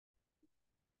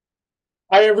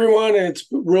Hi, everyone. It's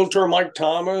Realtor Mike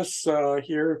Thomas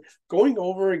here, going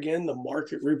over again the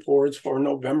market reports for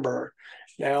November.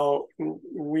 Now,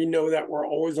 we know that we're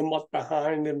always a month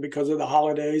behind, and because of the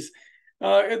holidays,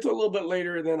 it's a little bit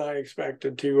later than I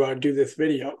expected to do this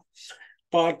video.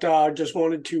 But just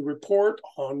wanted to report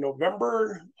on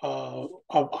November of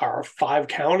our 5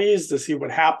 counties to see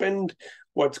what happened,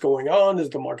 what's going on. Is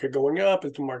the market going up?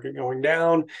 Is the market going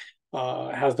down?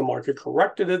 Has the market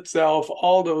corrected itself?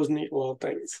 All those neat little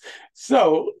things.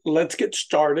 So let's get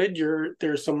started.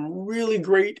 There's some really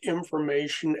great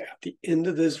information at the end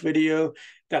of this video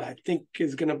that I think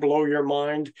is going to blow your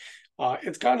mind.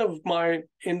 It's kind of my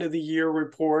end of the year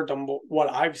report on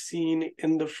what I've seen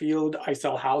in the field. I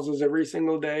sell houses every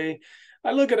single day.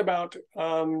 I look at about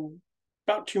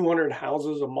 200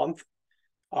 houses a month,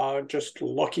 just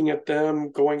looking at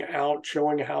them, going out,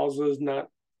 showing houses. Not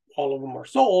all of them are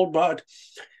sold, but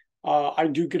I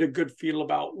do get a good feel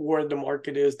about where the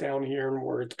market is down here and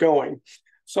where it's going.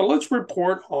 So let's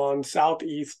report on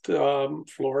Southeast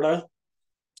Florida,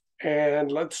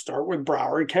 and let's start with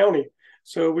Broward County.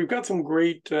 So we've got some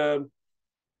great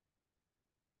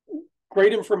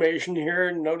information here.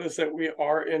 Notice that we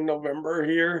are in November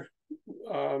here,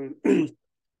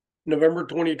 November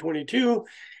 2022,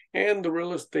 and the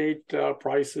real estate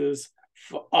prices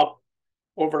up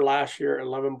over last year,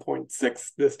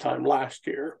 11.6 this time last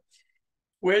year,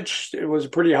 which it was a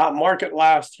pretty hot market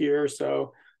last year.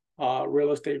 So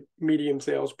real estate median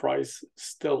sales price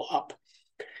still up.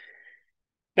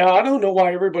 Now, I don't know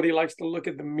why everybody likes to look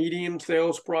at the median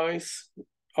sales price.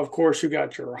 Of course, you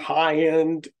got your high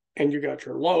end and you got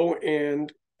your low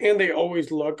end, and they always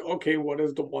look, okay, what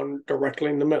is the one directly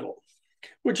in the middle,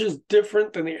 which is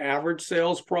different than the average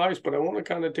sales price. But I want to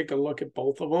kind of take a look at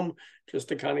both of them just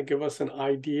to kind of give us an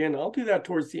idea. And I'll do that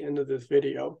towards the end of this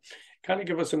video, kind of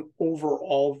give us an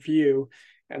overall view.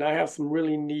 And I have some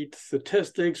really neat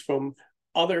statistics from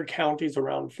other counties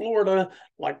around Florida,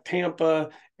 like Tampa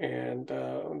and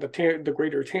the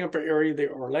greater Tampa area, the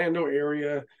Orlando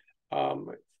area.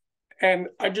 And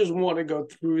I just want to go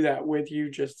through that with you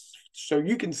just so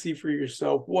you can see for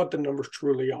yourself what the numbers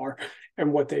truly are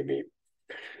and what they mean.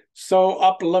 So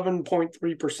up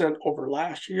 11.3% over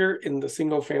last year in the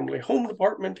single family home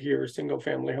department. Here, single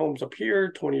family homes up here,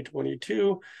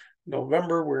 2022,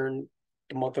 November. We're in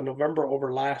the month of November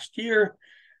over last year.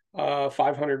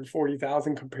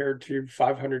 540,000 compared to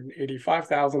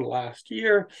 585,000 last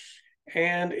year.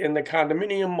 And in the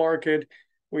condominium market,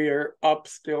 we are up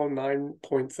still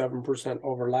 9.7%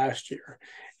 over last year.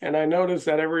 And I noticed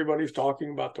that everybody's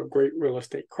talking about the great real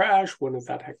estate crash. When is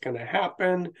that going to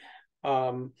happen?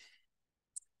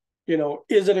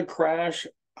 Is it a crash?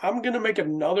 I'm going to make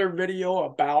another video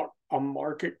about a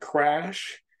market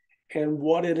crash and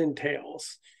what it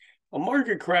entails. A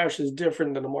market crash is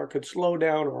different than a market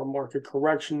slowdown or a market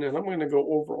correction, and I'm going to go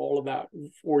over all of that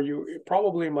for you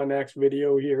probably in my next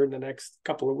video here in the next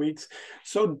couple of weeks.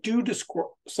 So do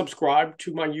subscribe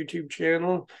to my YouTube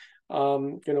channel.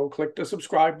 Click the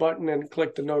subscribe button and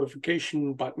click the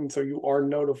notification button so you are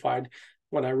notified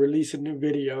when I release a new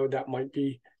video that might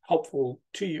be helpful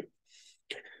to you.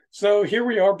 So here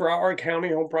we are, Broward County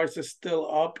home price is still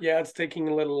up. Yeah, it's taking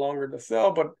a little longer to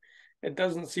sell, but it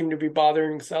doesn't seem to be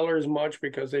bothering sellers much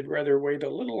because they'd rather wait a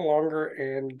little longer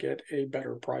and get a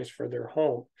better price for their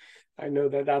home. I know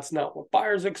that that's not what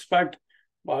buyers expect,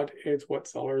 but it's what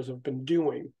sellers have been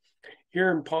doing.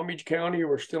 Here in Palm Beach County,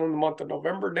 we're still in the month of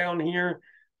November down here,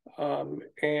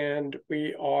 and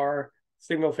we are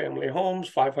single family homes,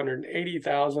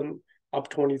 580,000, up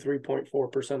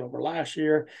 23.4% over last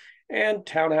year, and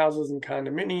townhouses and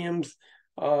condominiums,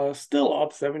 still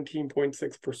up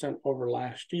 17.6% over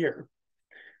last year.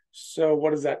 So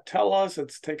what does that tell us?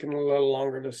 It's taken a little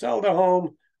longer to sell the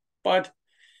home, but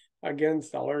again,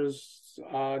 sellers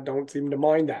don't seem to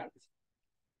mind that.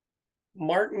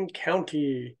 Martin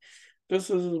County. This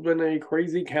has been a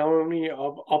crazy county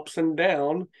of ups and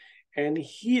downs, and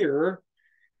here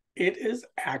it is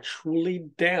actually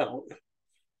down.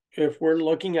 If we're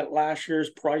looking at last year's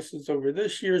prices over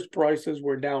this year's prices,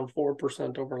 we're down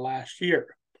 4% over last year.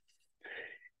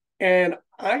 And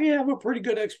I have a pretty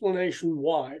good explanation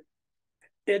why.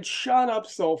 It shot up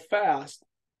so fast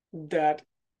that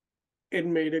it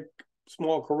made a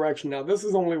small correction. Now, this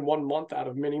is only 1 month out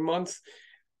of many months,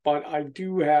 but I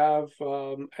do have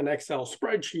an Excel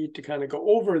spreadsheet to kind of go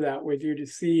over that with you to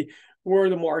see where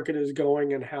the market is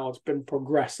going and how it's been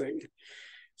progressing.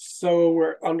 So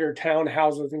we're under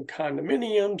townhouses and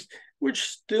condominiums, which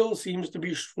still seems to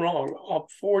be strong, up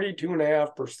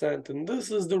 42.5%. And this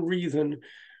is the reason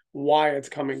why it's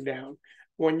coming down.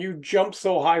 When you jump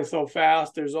so high so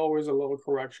fast, there's always a little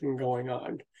correction going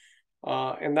on.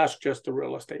 And that's just the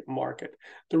real estate market.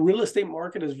 The real estate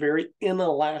market is very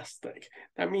inelastic.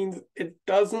 That means it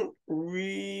doesn't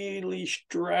really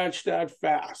stretch that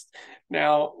fast.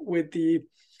 Now, with the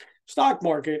stock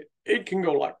market, it can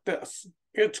go like this.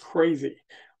 It's crazy.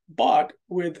 But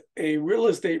with a real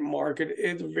estate market,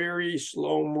 it's very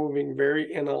slow moving,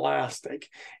 very inelastic.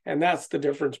 And that's the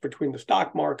difference between the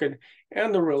stock market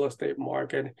and the real estate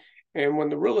market. And when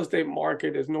the real estate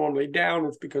market is normally down,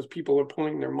 it's because people are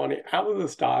pulling their money out of the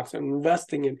stocks and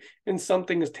investing in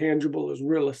something as tangible as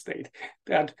real estate.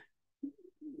 That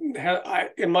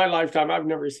in my lifetime, I've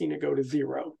never seen it go to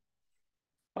zero.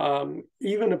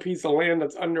 Even a piece of land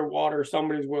that's underwater,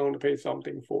 somebody's willing to pay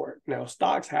something for it. Now,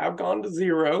 stocks have gone to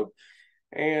zero,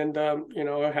 and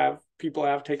people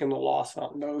have taken the loss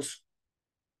on those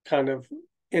kind of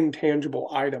intangible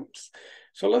items.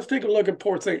 So let's take a look at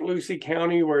Port St. Lucie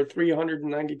County. We're at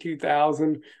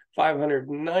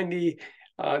 392,590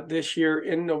 this year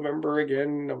in November.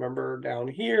 Again, November down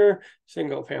here.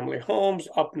 Single family homes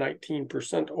up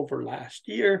 19% over last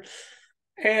year.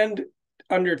 And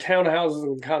under townhouses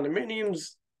and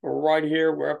condominiums, right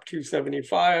here, we're up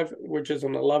 275, which is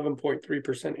an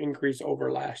 11.3% increase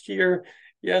over last year.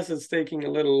 Yes, it's taking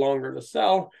a little longer to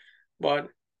sell, but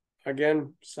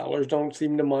again, sellers don't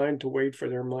seem to mind to wait for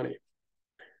their money.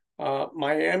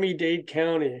 Miami-Dade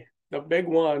County, the big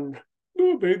one,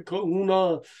 the big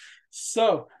kahuna.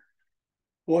 So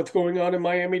what's going on in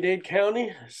Miami-Dade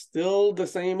County? Still the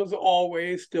same as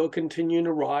always, still continuing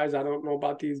to rise. I don't know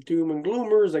about these doom and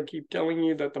gloomers. I keep telling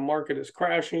you that the market is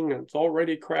crashing, and it's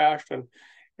already crashed, and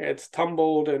it's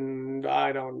tumbled, and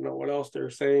I don't know what else they're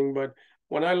saying. But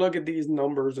when I look at these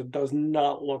numbers, it does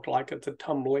not look like it's a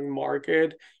tumbling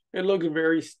market. It looks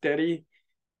very steady.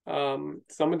 Some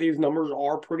of these numbers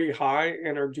are pretty high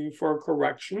and are due for a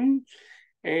correction.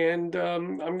 And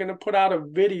I'm going to put out a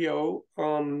video,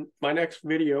 my next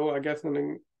video, I guess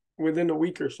within a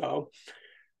week or so.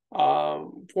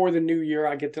 For the new year,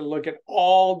 I get to look at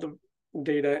all the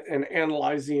data and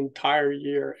analyze the entire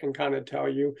year and kind of tell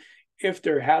you if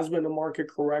there has been a market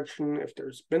correction, if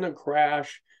there's been a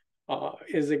crash,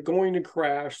 is it going to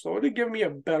crash? So it'll give me a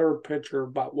better picture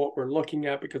about what we're looking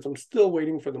at, because I'm still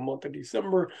waiting for the month of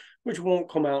December, which won't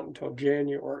come out until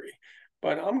January.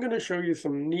 But I'm going to show you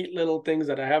some neat little things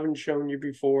that I haven't shown you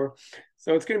before.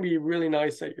 So it's going to be really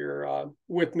nice that you're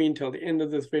with me until the end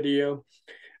of this video.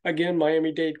 Again,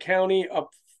 Miami-Dade County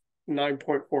up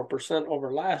 9.4%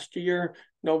 over last year,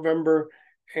 November,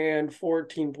 and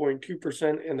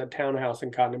 14.2% in the townhouse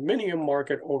and condominium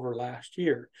market over last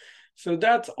year. So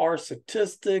that's our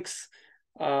statistics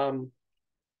for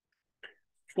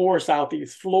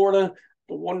Southeast Florida.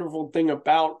 The wonderful thing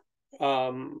about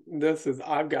this is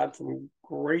I've got some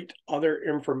great other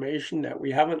information that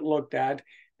we haven't looked at,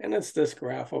 and it's this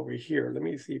graph over here. Let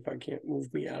me see if I can't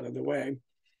move me out of the way.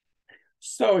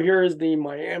 So here's the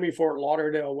Miami, Fort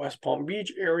Lauderdale, West Palm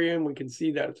Beach area, and we can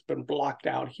see that it's been blocked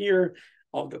out here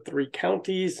of the 3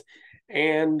 counties,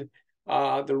 and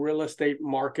the real estate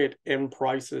market and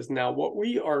prices. Now, what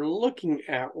we are looking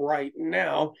at right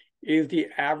now is the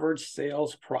average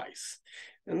sales price.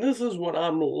 And this is what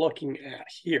I'm looking at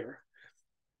here.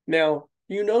 Now,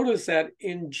 you notice that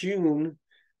in June,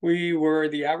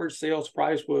 the average sales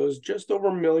price was just over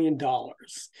 $1 million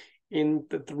in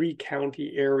the 3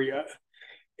 county area.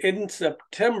 In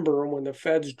September, when the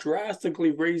feds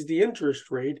drastically raised the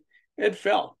interest rate, it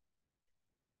fell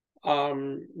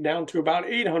down to about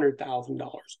 $800,000.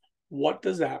 What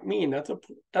does that mean? That's a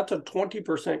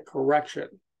 20% correction.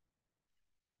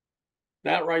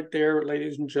 That right there,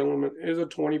 ladies and gentlemen, is a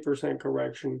 20%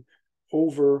 correction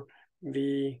over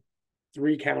the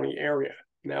 3 county area.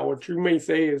 Now, what you may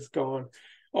say is going,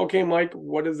 okay, Mike,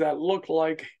 what does that look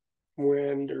like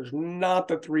when there's not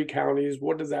the 3 counties?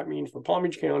 What does that mean for Palm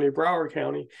Beach County, Broward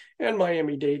County, and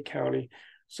Miami-Dade County?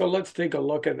 So let's take a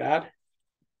look at that.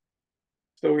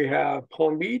 So we have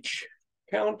Palm Beach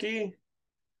County,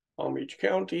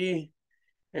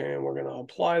 and we're going to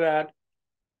apply that.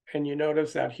 And you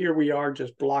notice that here we are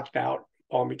just blocked out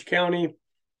Palm Beach County.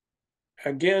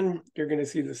 Again, you're going to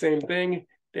see the same thing.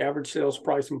 The average sales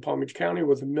price in Palm Beach County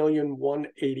was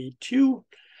 $1,182,000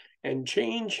 and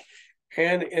change.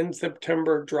 And in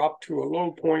September, dropped to a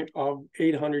low point of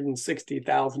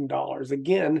 $860,000.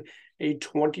 Again, a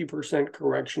 20%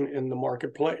 correction in the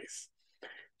marketplace.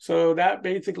 So that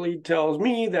basically tells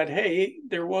me that, hey,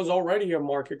 there was already a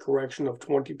market correction of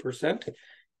 20%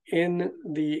 in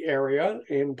the area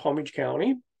in Palm Beach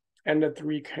County and the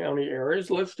 3 county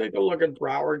areas. Let's take a look at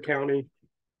Broward County.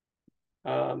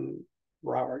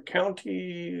 Broward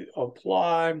County,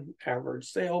 apply, average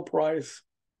sale price.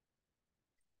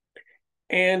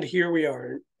 And here we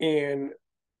are in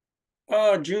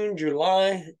June,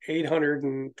 July,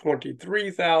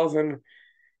 823,000.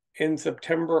 In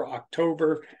September,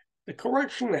 October. The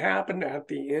correction happened at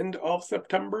the end of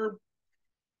September.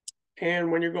 And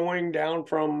when you're going down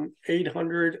from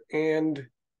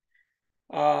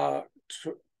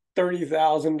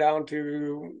 830,000 down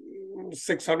to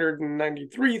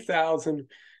 693,000,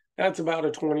 that's about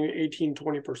a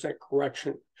 18-20%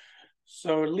 correction.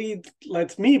 So it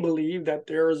lets me believe that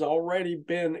there has already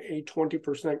been a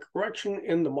 20% correction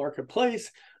in the marketplace,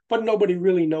 but nobody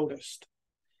really noticed,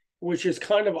 which is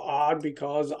kind of odd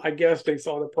because I guess they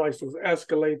saw the prices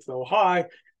escalate so high,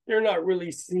 they're not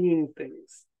really seeing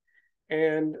things.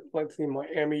 And let's see,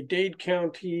 Miami-Dade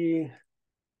County.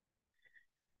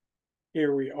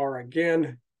 Here we are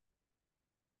again.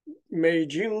 May,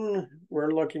 June,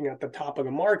 we're looking at the top of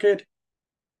the market.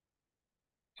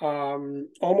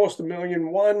 Almost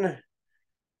 1,000,001.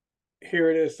 Here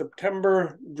it is,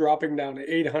 September, dropping down to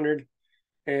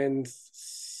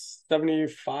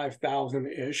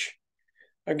 875,000-ish.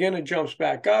 Again, it jumps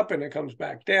back up and it comes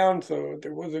back down. So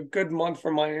there was a good month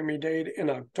for Miami-Dade in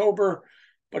October.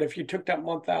 But if you took that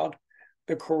month out,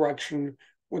 the correction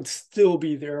would still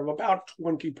be there of about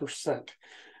 20%.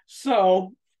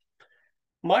 So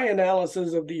my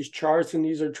analysis of these charts, and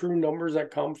these are true numbers that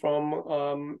come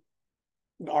from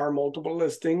our multiple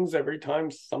listings. Every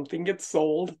time something gets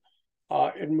sold,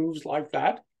 it moves like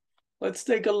that. Let's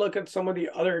take a look at some of the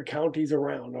other counties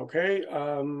around, okay?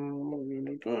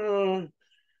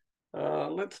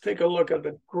 Let's take a look at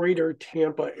the greater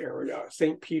Tampa area,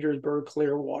 St. Petersburg,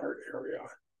 Clearwater area.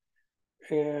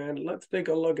 And let's take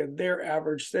a look at their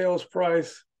average sales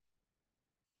price.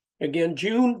 Again,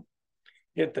 June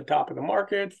hit the top of the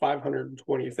market,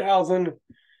 520,000,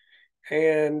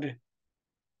 and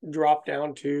dropped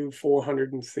down to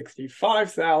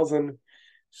 465,000.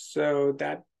 So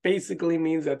that basically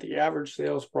means that the average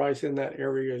sales price in that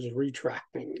area is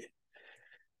retracting.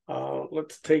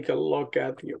 Let's take a look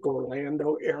at the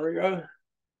Orlando area,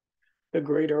 the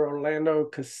greater Orlando,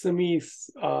 Kissimmee,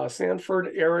 Sanford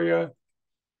area,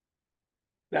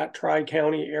 that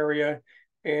Tri-County area.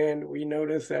 And we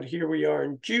notice that here we are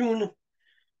in June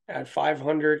at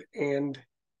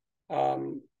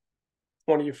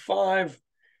 525.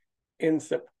 In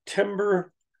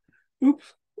September,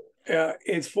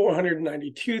 it's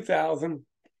 492,000.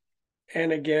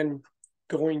 And again,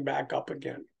 going back up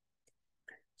again.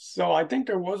 So I think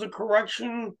there was a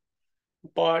correction,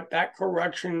 but that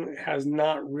correction has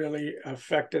not really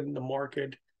affected the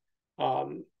market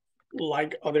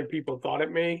like other people thought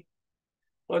it may.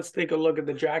 Let's take a look at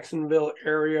the Jacksonville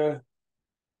area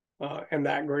and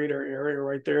that greater area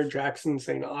right there, Jackson,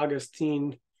 St.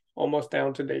 Augustine, almost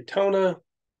down to Daytona.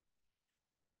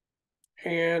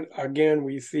 And again,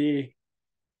 we see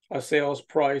a sales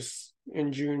price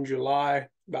in June, July,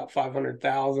 about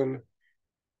 500,000.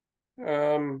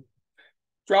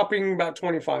 Dropping about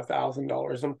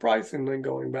 $25,000 in price and then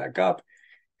going back up.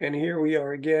 And here we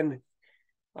are again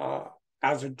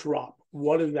as a drop.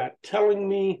 What is that telling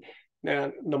me?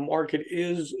 That the market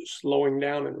is slowing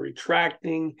down and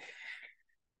retracting.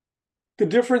 The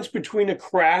difference between a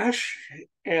crash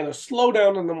and a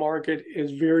slowdown in the market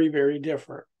is very, very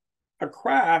different. A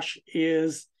crash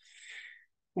is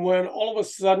when all of a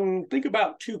sudden, think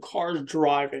about two cars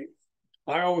driving.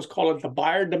 I always call it the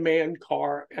buyer demand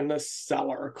car and the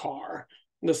seller car,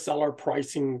 the seller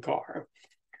pricing car.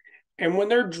 And when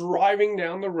they're driving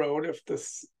down the road, if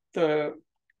the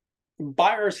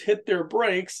buyers hit their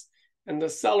brakes and the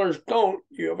sellers don't,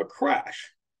 you have a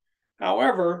crash.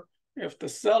 However, if the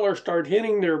sellers start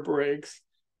hitting their brakes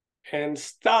and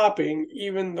stopping,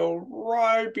 even though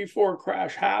right before a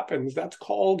crash happens, that's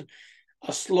called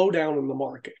a slowdown in the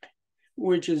market,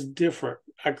 which is different.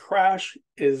 A crash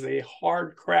is a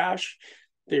hard crash.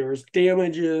 There's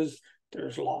damages,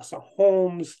 there's loss of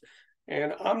homes,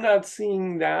 and I'm not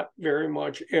seeing that very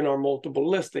much in our multiple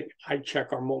listing. I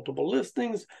check our multiple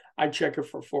listings. I check it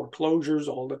for foreclosures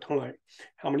all the time.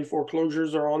 How many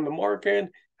foreclosures are on the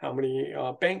market? How many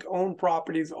bank-owned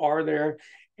properties are there?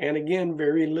 And again,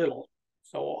 very little.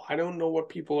 So I don't know what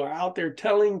people are out there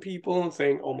telling people and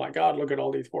saying, oh my God, look at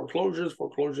all these foreclosures,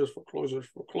 foreclosures, foreclosures,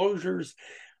 foreclosures.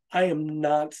 I am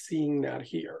not seeing that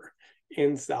here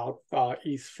in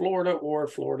Southeast Florida or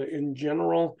Florida in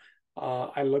general.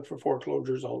 I look for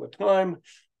foreclosures all the time.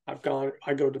 I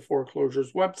go to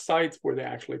foreclosures websites where they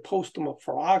actually post them up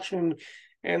for auction,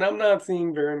 and I'm not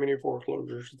seeing very many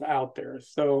foreclosures out there.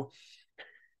 So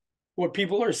what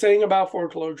people are saying about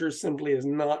foreclosures simply is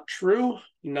not true,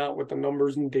 not with the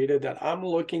numbers and data that I'm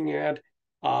looking at.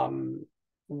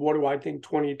 What do I think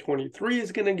 2023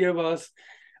 is going to give us?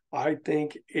 I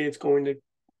think it's going to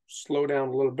slow down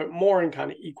a little bit more and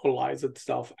kind of equalize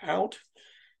itself out.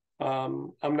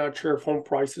 I'm not sure if home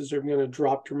prices are going to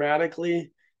drop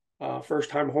dramatically.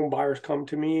 First-time home buyers come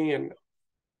to me and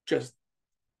just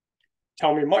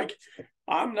tell me, Mike,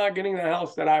 I'm not getting the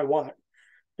house that I want,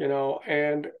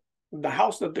 and the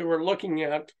house that they were looking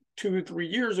at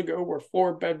 2-3 years ago were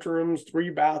 4 bedrooms, 3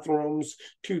 bathrooms,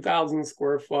 2,000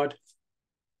 square foot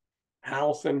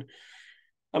house. And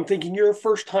I'm thinking, you're a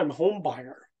first-time home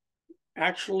buyer.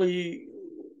 Actually,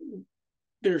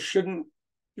 you shouldn't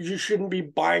be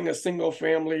buying a single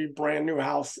family brand new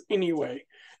house anyway.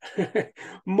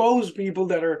 Most people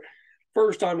that are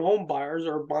first-time home buyers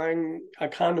are buying a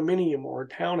condominium or a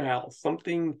townhouse,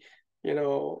 something,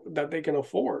 that they can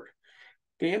afford.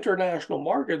 The international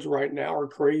markets right now are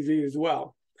crazy as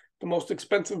well. The most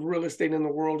expensive real estate in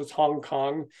the world is Hong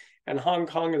Kong, and Hong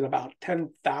Kong is about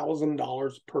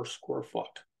 $10,000 per square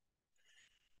foot.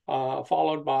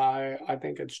 Followed by, I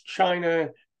think it's China,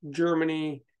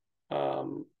 Germany,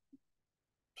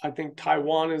 I think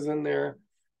Taiwan is in there.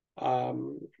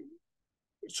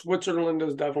 Switzerland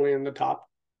is definitely in the top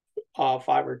 5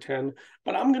 or 10.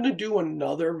 But I'm going to do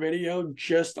another video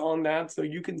just on that so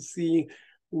you can see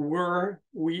where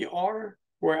we are.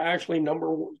 We're actually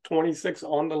number 26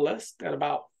 on the list at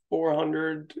about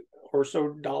 $400 or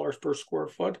so per square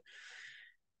foot.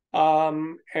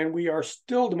 And we are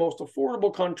still the most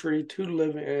affordable country to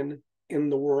live in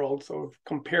the world. So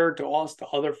compared to us, to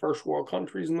other first world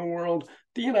countries in the world,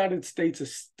 the United States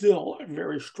is still a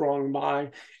very strong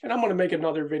buy. And I'm going to make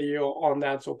another video on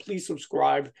that. So please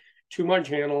subscribe to my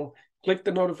channel, click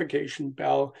the notification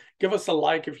bell, give us a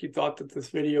like if you thought that this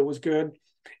video was good.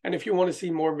 And if you want to see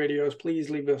more videos, please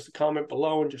leave us a comment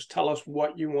below and just tell us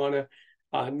what you want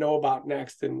to know about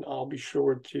next. And I'll be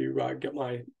sure to get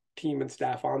my team and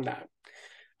staff on that.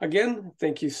 Again,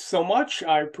 thank you so much.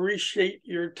 I appreciate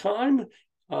your time,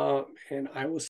 and I will